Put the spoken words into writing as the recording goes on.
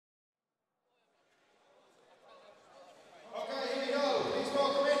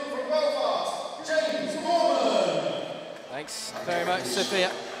Thanks very much, Sophia.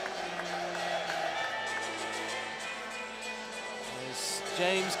 As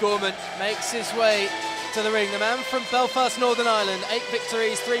James Gorman makes his way to the ring. The man from Belfast, Northern Ireland. 8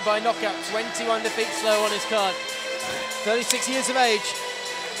 victories, 3 by knockout, 21 defeats slow on his card. 36 years of age.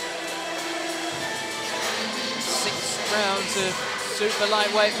 6 rounds of super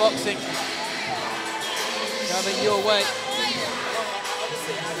lightweight boxing coming your way.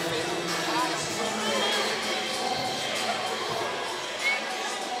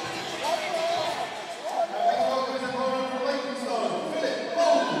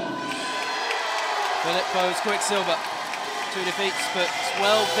 Philip Bowes, Quicksilver, 2 defeats, but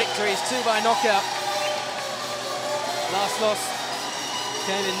 12 victories, 2 by knockout. Last loss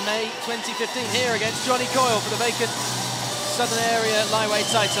came in May 2015 here against Johnny Coyle for the vacant Southern Area lightweight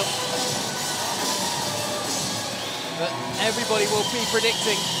title. But everybody will be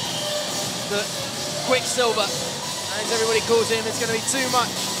predicting that Quicksilver, as everybody calls him, is going to be too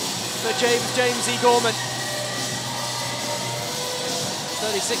much for James E. Gorman.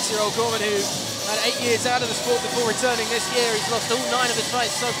 36-year-old Gorman, who had 8 years out of the sport before returning this year. He's lost all 9 of his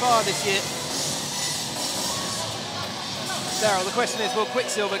fights so far this year. Daryl, the question is, will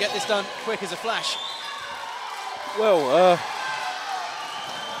Quicksilver get this done quick as a flash? Well,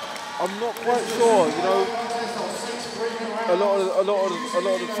 I'm not quite sure. You know, a lot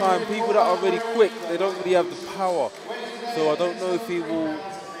of the time, people that are really quick, they don't really have the power. So I don't know if he will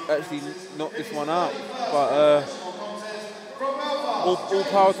actually knock this one out. But all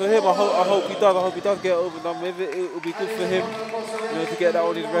power to him. I hope he does. I hope he does get over and done with it. It will be good for him, you know, to get that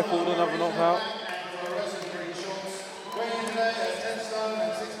on his record, another knockout.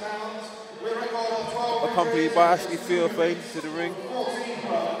 Accompanied by Ashley Theophane to the ring.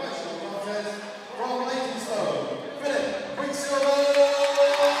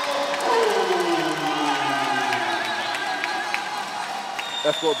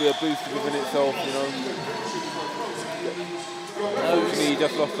 That's got to be a boost within itself, you know. Unfortunately, he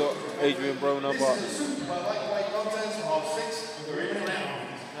just lost to Adrian Broner, but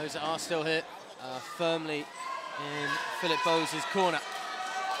those that are still here are firmly in Philip Bowes' corner.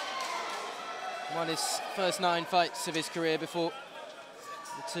 Won his first 9 fights of his career before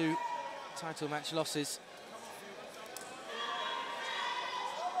the 2 title match losses.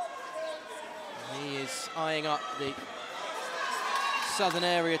 And he is eyeing up the Southern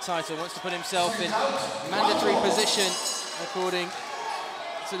Area title, wants to put himself in mandatory position according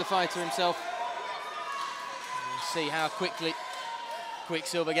to the fighter himself. We'll see how quickly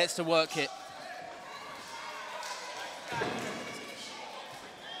Quicksilver gets to work it.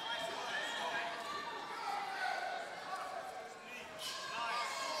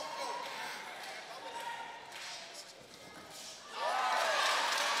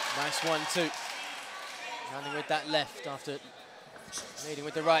 Nice 1-2. Running with that left after leading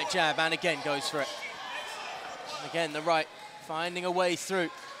with the right jab, and again goes for it. And again, the right, finding a way through.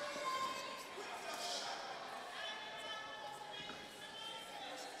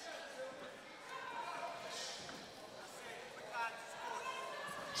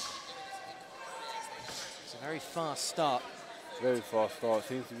 It's a very fast start. Very fast start.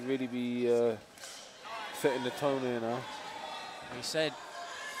 Seems to really be setting the tone here now. He said,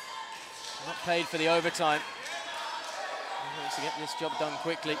 not paid for the overtime. He wants to get this job done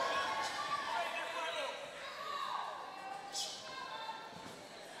quickly.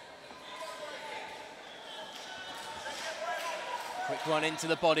 Quick one into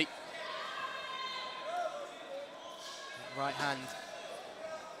the body. Right hand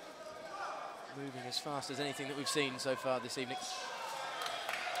moving as fast as anything that we've seen so far this evening.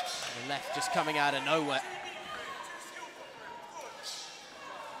 And the left just coming out of nowhere.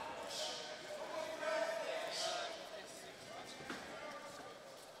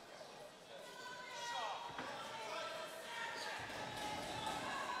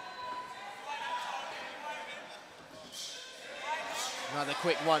 Another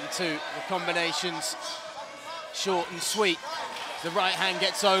quick 1-2, the combinations short and sweet. The right hand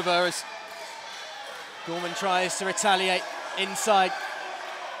gets over as Gorman tries to retaliate inside.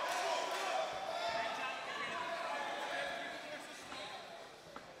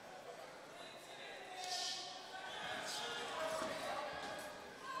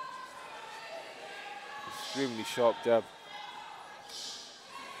 Extremely sharp jab.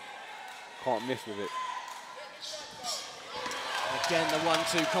 Can't miss with it. Again, the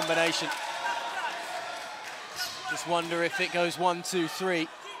 1-2 combination. Just wonder if it goes 1-2-3.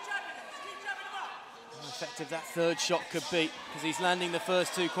 How effective that third shot could be, because he's landing the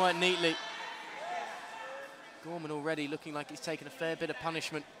first 2 quite neatly. Gorman already looking like he's taken a fair bit of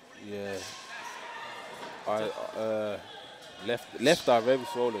punishment. Yeah. Left eye very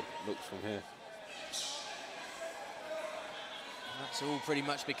swollen, looks from here. And that's all pretty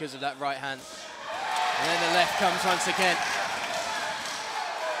much because of that right hand. And then the left comes once again.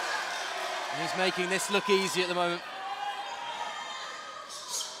 And he's making this look easy at the moment.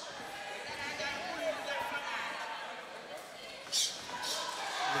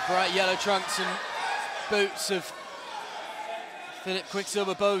 The bright yellow trunks and boots of Philip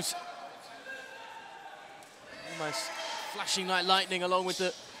Quicksilver Bowes. Almost flashing like lightning, along with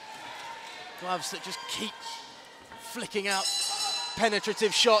the gloves that just keep flicking out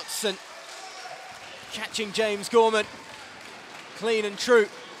penetrative shots and catching James Gorman clean and true.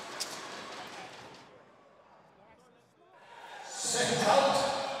 Second out,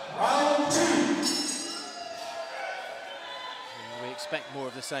 round 2. And we expect more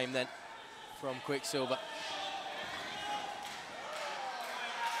of the same then from Quicksilver.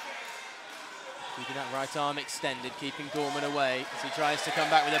 Keeping that right arm extended, keeping Gorman away as he tries to come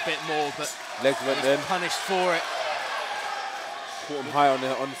back with a bit more, but Legs went he's then. punished for it. Caught him high on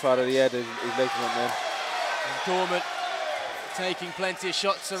the side of the head, his legs went then. And Gorman taking plenty of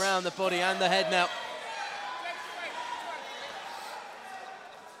shots around the body and the head now.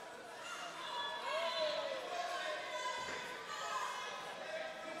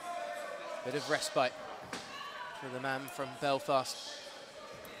 Bit of respite for the man from Belfast.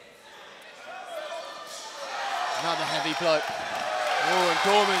 Another heavy blow. Oh, and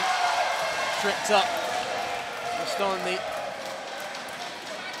Gorman tripped up just on the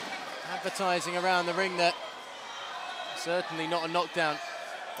advertising around the ring there. Certainly not a knockdown.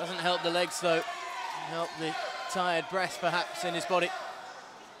 Doesn't help the legs though. Help the tired breath perhaps in his body.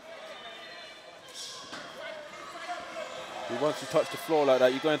 Once you touch the floor like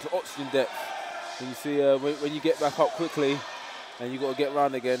that, you go into oxygen depth. And you see when you get back up quickly and you've got to get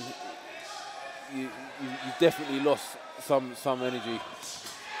round again, you've definitely lost some energy.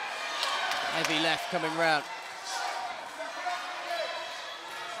 Heavy left coming round.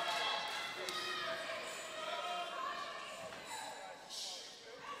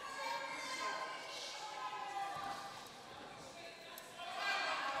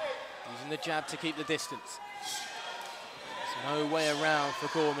 Using the jab to keep the distance. There's no way around for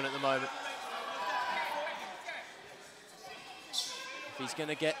Gorman at the moment. If he's going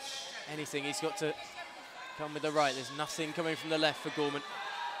to get anything, he's got to come with the right. There's nothing coming from the left for Gorman.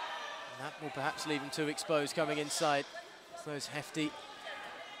 And that will perhaps leave him too exposed coming inside. Those hefty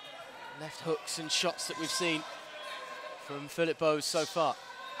left hooks and shots that we've seen from Philip Bowes so far.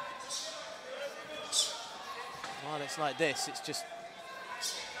 While it's like this, it's just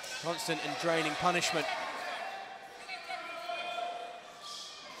constant and draining punishment.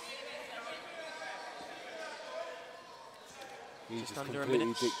 He's just under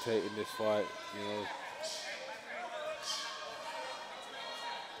completely dictating this fight, you know.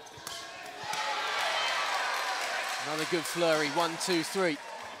 Another good flurry, 1, 2, 3.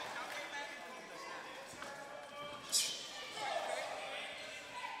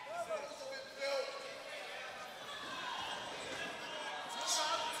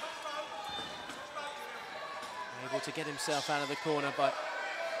 Able to get himself out of the corner by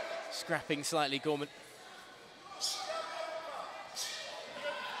scrapping slightly, Gorman.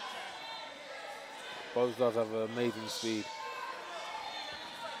 Bowes does have amazing speed.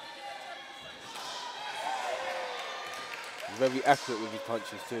 He's very accurate with his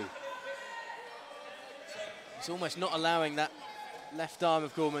punches too. He's almost not allowing that left arm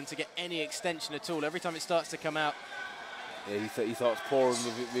of Gorman to get any extension at all. Every time it starts to come out. Yeah, he starts pouring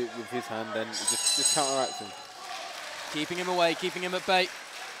with his hand, and it just counteracts him. Keeping him away, keeping him at bay.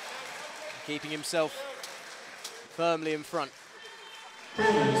 Keeping himself firmly in front.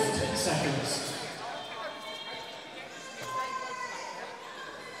 10 seconds.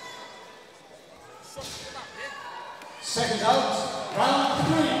 Second out,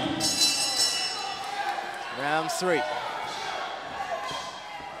 round 3. Round 3.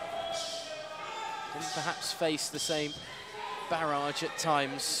 Didn't perhaps face the same barrage at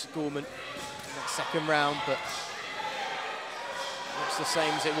times, Gorman, in that second round, but it's the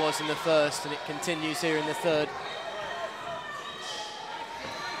same as it was in the first, and it continues here in the third.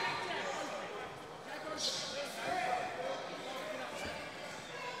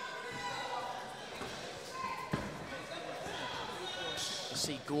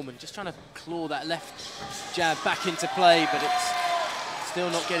 See Gorman just trying to claw that left jab back into play, but it's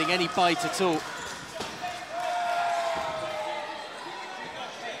still not getting any bite at all.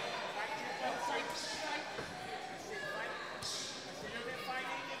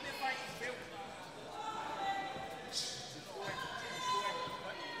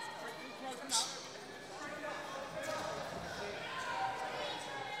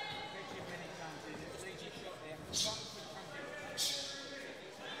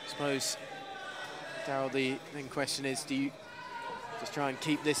 suppose, Daryl, the then question is, do you just try and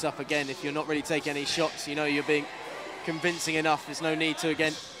keep this up again? If you're not really taking any shots, you know you're being convincing enough. There's no need to,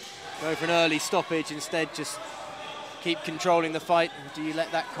 again, go for an early stoppage. Instead, just keep controlling the fight. Or do you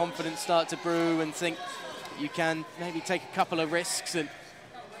let that confidence start to brew and think you can maybe take a couple of risks and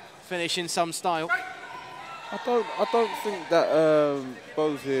finish in some style? I don't think that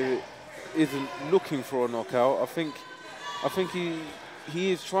Bose here isn't looking for a knockout. I think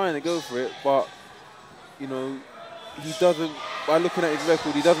he is trying to go for it, but you know, he doesn't. By looking at his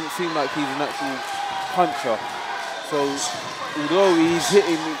record, he doesn't seem like he's an actual puncher. So although he's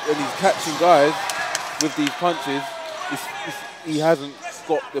hitting and he's catching guys with these punches, he hasn't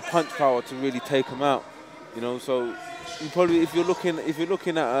got the punch power to really take them out. You know, so you probably if you're looking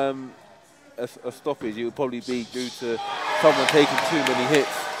at a stoppage, it would probably be due to someone taking too many hits.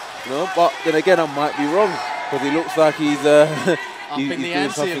 You know, but then again, I might be wrong because it looks like he's doing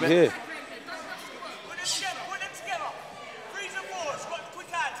something here.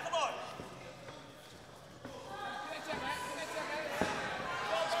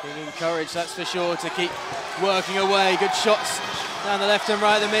 Being encouraged, that's for sure, to keep working away. Good shots down the left and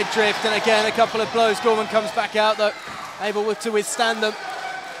right, the mid-drift, and again a couple of blows. Gorman comes back out though, able to withstand them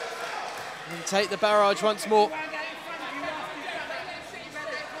and take the barrage once more.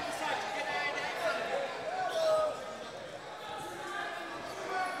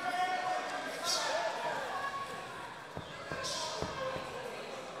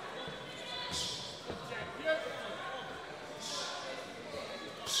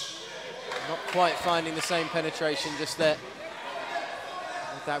 Not quite finding the same penetration just there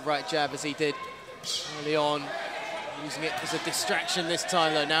with that right jab as he did early on. Using it as a distraction this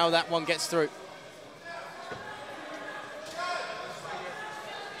time though. Now that one gets through.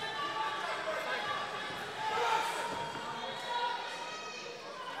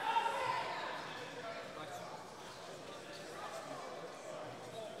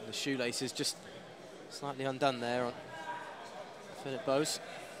 And the shoelace is just slightly undone there on Philip Bose.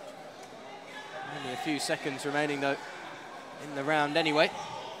 Only a few seconds remaining though in the round anyway.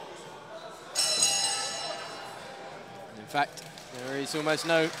 And in fact, there is almost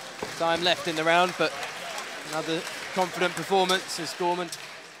no time left in the round, but another confident performance as Gorman.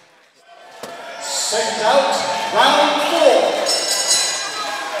 Second out, round 4.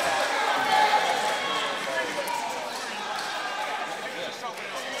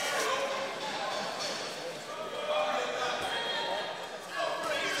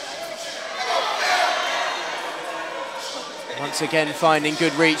 Once again finding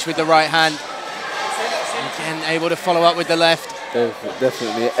good reach with the right hand. Again able to follow up with the left.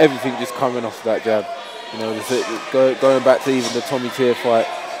 Definitely, everything just coming off that jab. You know, going back to even the Tommy Tier fight,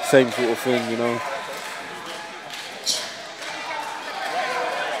 same sort of thing, you know.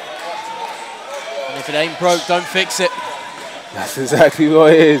 And if it ain't broke, don't fix it. That's exactly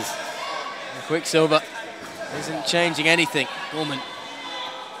what it is. And Quicksilver isn't changing anything. Gorman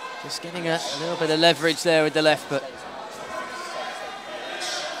just getting a little bit of leverage there with the left, but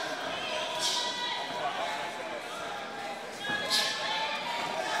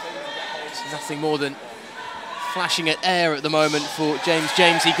nothing more than flashing at air at the moment for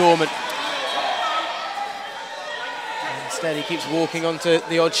Jamesy Gorman. And instead he keeps walking onto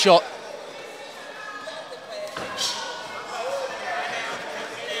the odd shot.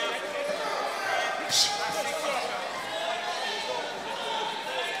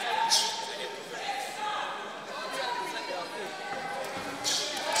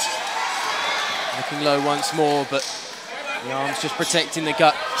 Looking low once more, but the arm's just protecting the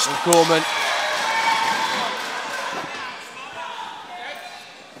gut of Gorman.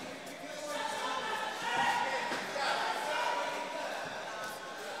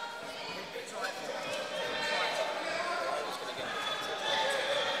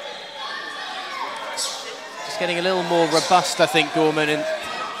 Getting a little more robust, I think, Gorman, and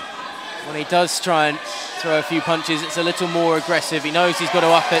when he does try and throw a few punches, it's a little more aggressive. He knows he's got to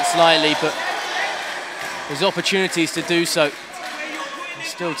up it slightly, but there's opportunities to do so. There's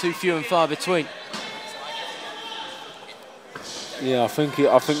still too few and far between. Yeah, I think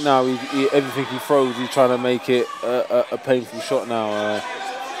now everything he throws, he's trying to make it a painful shot now,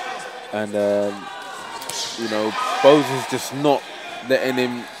 and you know, Bose is just not letting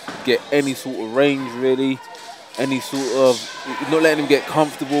him get any sort of range really. Not letting him get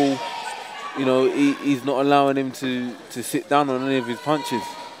comfortable. You know, he's not allowing him to sit down on any of his punches.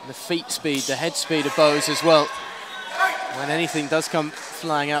 The feet speed, the head speed of Bose as well. When anything does come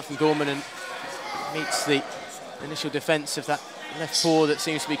flying out from Gorman and meets the initial defence of that left paw that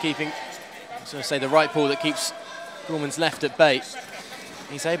seems to be keeping, I was going to say the right paw that keeps Gorman's left at bay.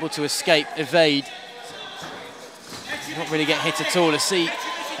 He's able to escape, evade. Not really get hit at all. To see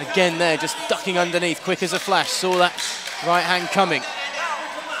again there, just ducking underneath, quick as a flash. Saw that right hand coming.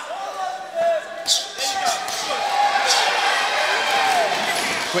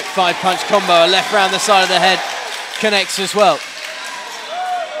 Quick 5-punch combo, a left round the side of the head, connects as well.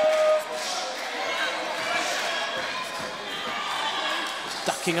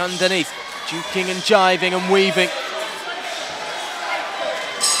 Ducking underneath, juking and jiving and weaving.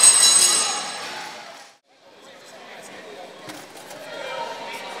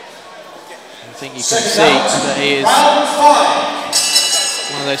 I think you can see that he is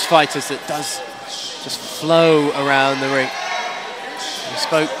one of those fighters that does just flow around the ring. We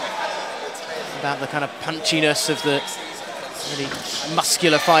spoke about the kind of punchiness of the really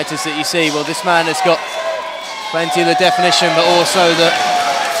muscular fighters that you see. Well, this man has got plenty of the definition, but also the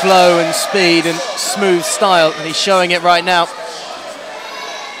flow and speed and smooth style, and he's showing it right now.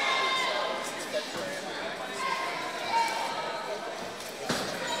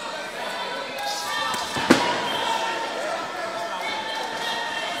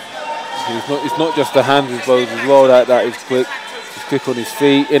 It's not just the hands with Bowes as well that is quick. He's quick on his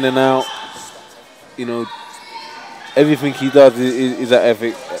feet, in and out. You know, everything he does is at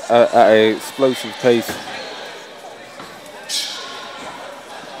an explosive pace.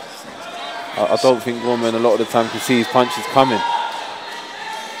 I don't think Gorman a lot of the time can see his punches coming.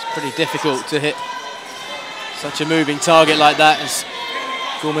 It's pretty difficult to hit such a moving target like that as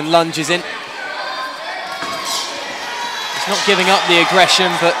Gorman lunges in. He's not giving up the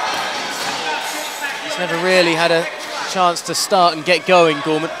aggression, but he's never really had a chance to start and get going,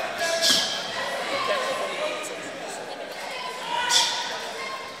 Gorman.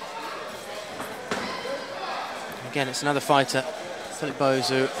 Again, it's another fighter, Philip Bowes,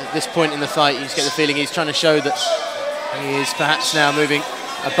 who at this point in the fight, you just get the feeling he's trying to show that he is perhaps now moving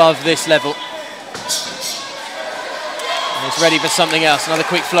above this level. And he's ready for something else. Another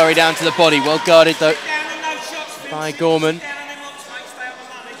quick flurry down to the body. Well guarded, though, by Gorman.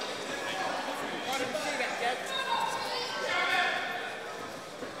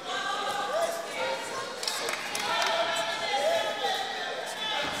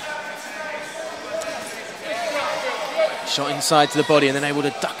 Shot inside to the body and then able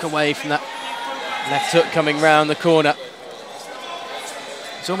to duck away from that left hook coming round the corner.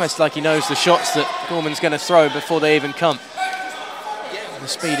 It's almost like he knows the shots that Gorman's going to throw before they even come. The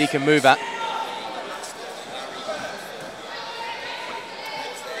speed he can move at.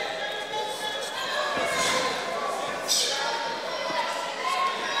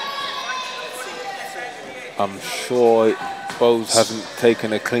 I'm sure Bowes hasn't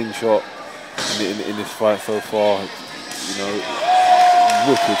taken a clean shot in this fight so far. You know,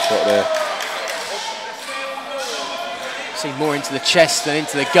 wicked shot there. See more into the chest than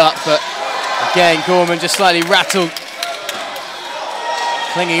into the gut, but again, Gorman just slightly rattled.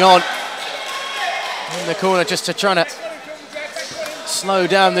 Clinging on in the corner just to try to slow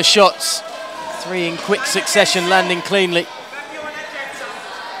down the shots. 3 in quick succession, landing cleanly.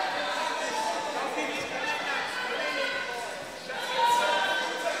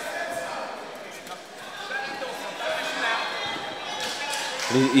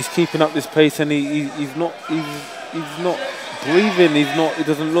 He's keeping up this pace, and he's not breathing. He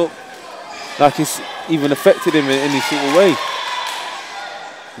doesn't look like it's even affected him in any sort of way.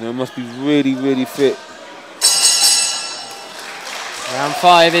 You know, must be really, really fit. Round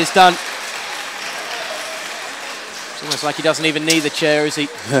 5 is done. It's almost like he doesn't even need the chair as he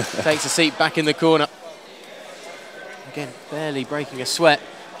takes a seat back in the corner. Again, barely breaking a sweat.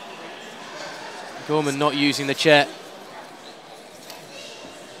 Gorman not using the chair.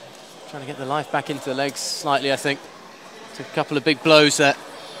 Trying to get the life back into the legs slightly, I think. Took a couple of big blows there.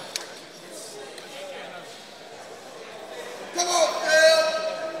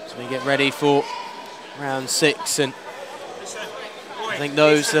 So we get ready for round 6, and I think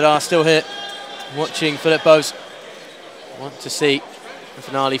those that are still here watching Philip Bowes want to see a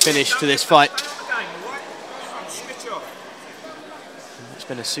finale finish to this fight. It's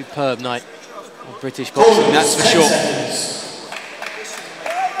been a superb night of British boxing, that's for sure.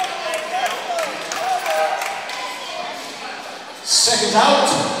 Second out,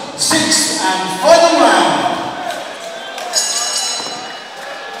 6th and final round.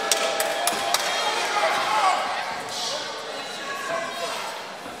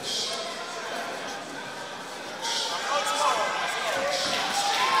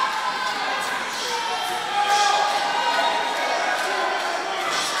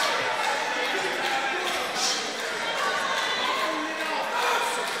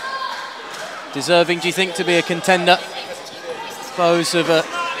 Deserving, do you think, to be a contender? Bowes of a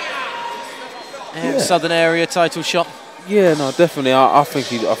Southern area title shot? Yeah, no, definitely. I think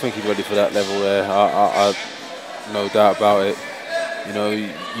he's ready for that level there. I no doubt about it. You know,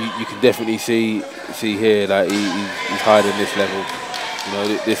 you can definitely see here that he's hiding this level. You know,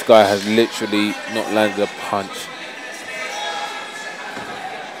 this guy has literally not landed a punch.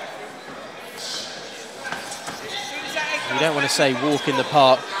 You don't want to say walk in the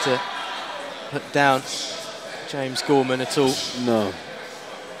park to put down James Gorman at all. No.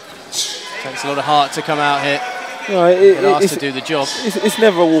 Takes a lot of heart to come out here. No, asked to do the job. It's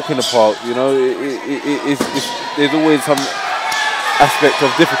never a walk in the park, you know. There's always some aspect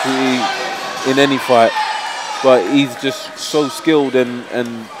of difficulty in any fight, but he's just so skilled and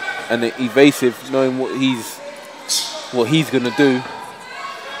evasive, knowing what he's going to do.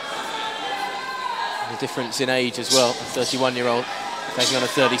 The difference in age as well. A 31-year-old taking on a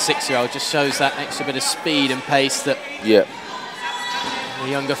 36-year-old just shows that extra bit of speed and pace that the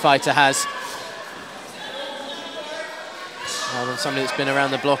younger fighter has. Rather than somebody that's been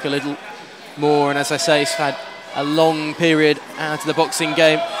around the block a little more, and as I say, he's had a long period out of the boxing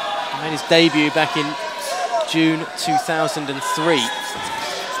game. He made his debut back in June 2003.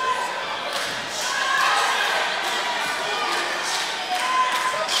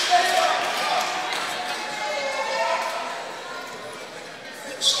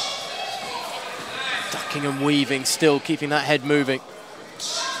 Ducking and weaving, still keeping that head moving.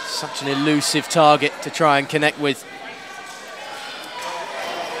 Such an elusive target to try and connect with.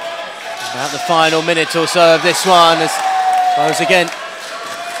 About the final minute or so of this one, as Bowes again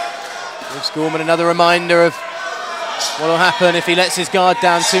gives Gorman another reminder of what will happen if he lets his guard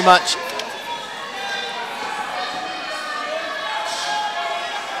down too much.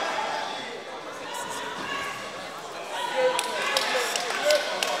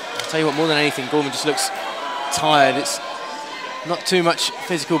 I'll tell you what, more than anything, Gorman just looks tired. It's not too much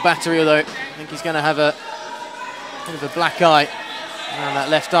physical battery, although I think he's going to have a bit of a black eye around that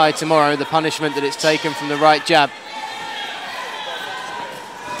left eye tomorrow, the punishment that it's taken from the right jab.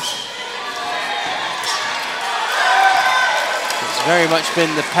 It's very much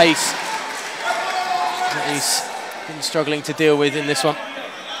been the pace that he's been struggling to deal with in this one.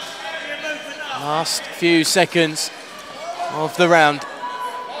 Last few seconds of the round.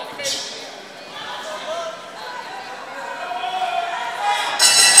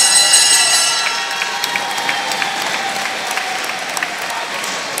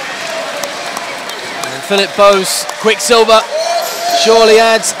 Philip Bowes, Quicksilver, surely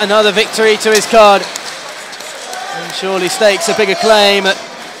adds another victory to his card and surely stakes a bigger claim at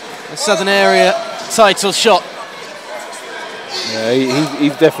the Southern area title shot. Yeah,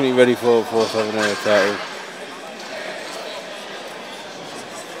 he's definitely ready for a Southern area title.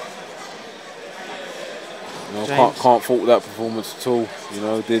 You know, can't fault that performance at all. You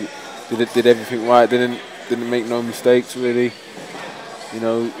know, did everything right. Didn't make no mistakes really. You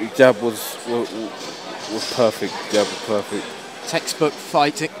know, his jab was perfect. Jab was perfect. Textbook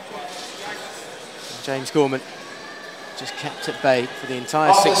fighting. James Gorman just kept at bay for the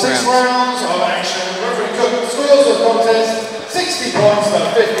entire 6 rounds. After 6 rounds of action, referee Cook scores the contest 60 points to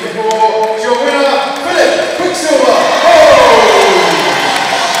 54. Your winner, Philip Quicksilver.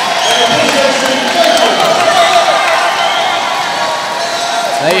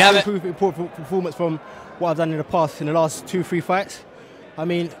 There you have it. Improved performance from what I've done in the past, in the last 2-3 fights. I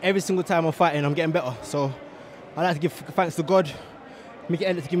mean, every single time I'm fighting, I'm getting better. So I'd like to give thanks to God, Mickey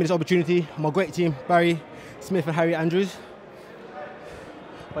Elliott, to give me this opportunity. My great team, Barry, Smith and Harry Andrews.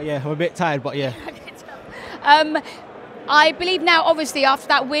 But yeah, I'm a bit tired, but yeah. I believe now, obviously, after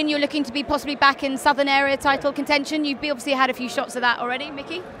that win, you're looking to be possibly back in Southern area title contention. You've obviously had a few shots of that already,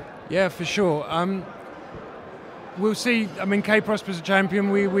 Mickey. Yeah, for sure. We'll see. I mean, Kay Prosper's a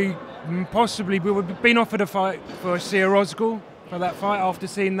champion. We were been offered a fight for Sia Rosgall for that fight. After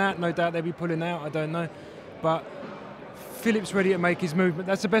seeing that, no doubt they'll be pulling out. I don't know, but Philip's ready to make his movement.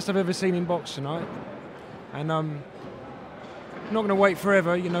 That's the best I've ever seen in box tonight, and I'm not going to wait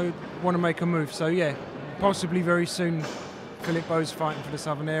forever. You know, want to make a move. So yeah, possibly very soon, Philip Bowes fighting for the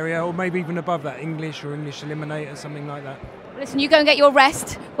Southern area, or maybe even above that, English or English Eliminator, something like that. Listen, you go and get your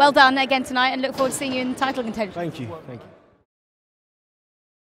rest. Well done again tonight, and look forward to seeing you in title contention. Thank you. Thank you.